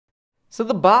So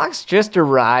the box just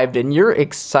arrived and you're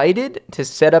excited to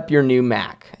set up your new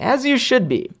Mac, as you should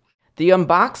be. The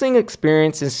unboxing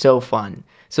experience is so fun,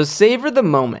 so savor the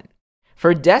moment.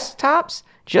 For desktops,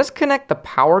 just connect the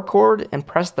power cord and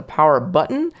press the power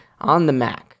button on the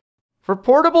Mac. For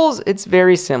portables, it's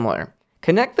very similar.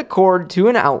 Connect the cord to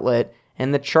an outlet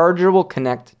and the charger will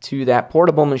connect to that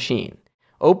portable machine.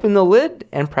 Open the lid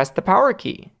and press the power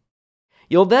key.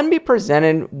 You'll then be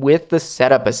presented with the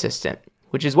setup assistant,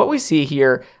 which is what we see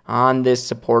here on this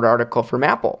support article from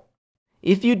Apple.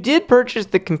 If you did purchase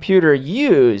the computer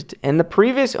used and the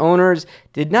previous owners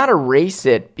did not erase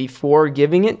it before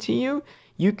giving it to you,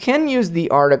 you can use the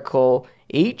article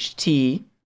HT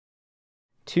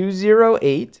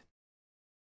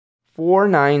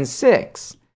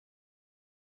 208496.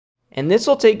 And this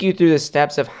will take you through the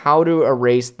steps of how to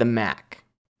erase the Mac.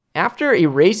 After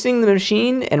erasing the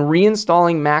machine and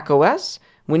reinstalling macOS,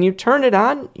 when you turn it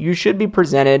on, you should be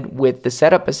presented with the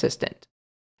setup assistant.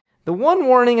 The one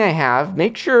warning I have,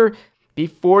 make sure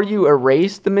before you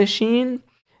erase the machine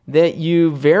that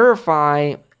you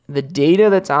verify the data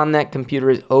that's on that computer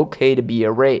is okay to be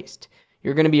erased.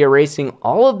 You're going to be erasing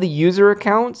all of the user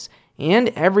accounts and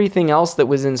everything else that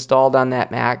was installed on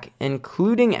that Mac,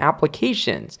 including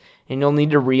applications, and you'll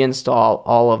need to reinstall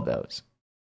all of those.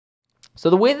 So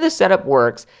the way the setup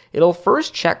works, it'll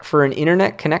first check for an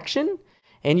internet connection,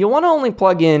 and you'll want to only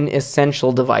plug in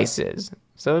essential devices.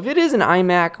 So if it is an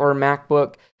iMac or a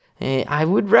MacBook, I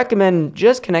would recommend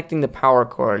just connecting the power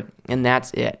cord, and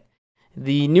that's it.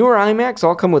 The newer iMacs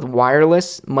all come with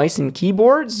wireless mice and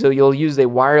keyboards, so you'll use a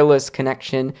wireless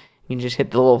connection. You can just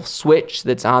hit the little switch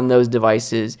that's on those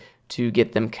devices to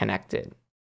get them connected.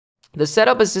 The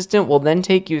setup assistant will then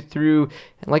take you through,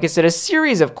 like I said, a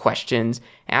series of questions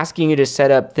asking you to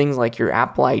set up things like your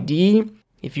Apple ID,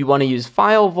 if you want to use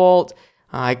File Vault,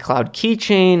 iCloud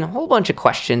Keychain, a whole bunch of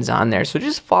questions on there. So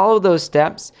just follow those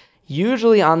steps.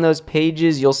 Usually on those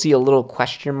pages, you'll see a little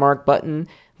question mark button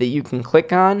that you can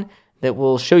click on that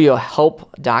will show you a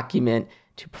help document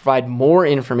to provide more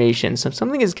information. So if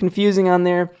something is confusing on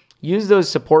there, use those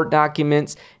support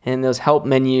documents and those help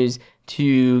menus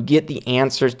to get the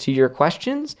answers to your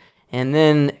questions. And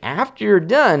then after you're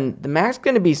done, the Mac's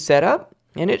going to be set up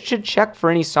and it should check for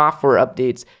any software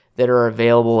updates that are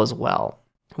available as well.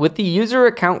 With the user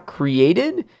account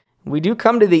created, we do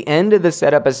come to the end of the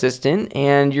setup assistant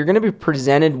and you're going to be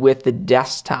presented with the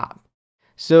desktop.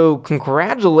 So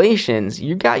congratulations,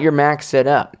 you got your Mac set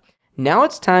up. Now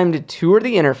it's time to tour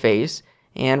the interface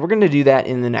and we're going to do that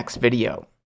in the next video.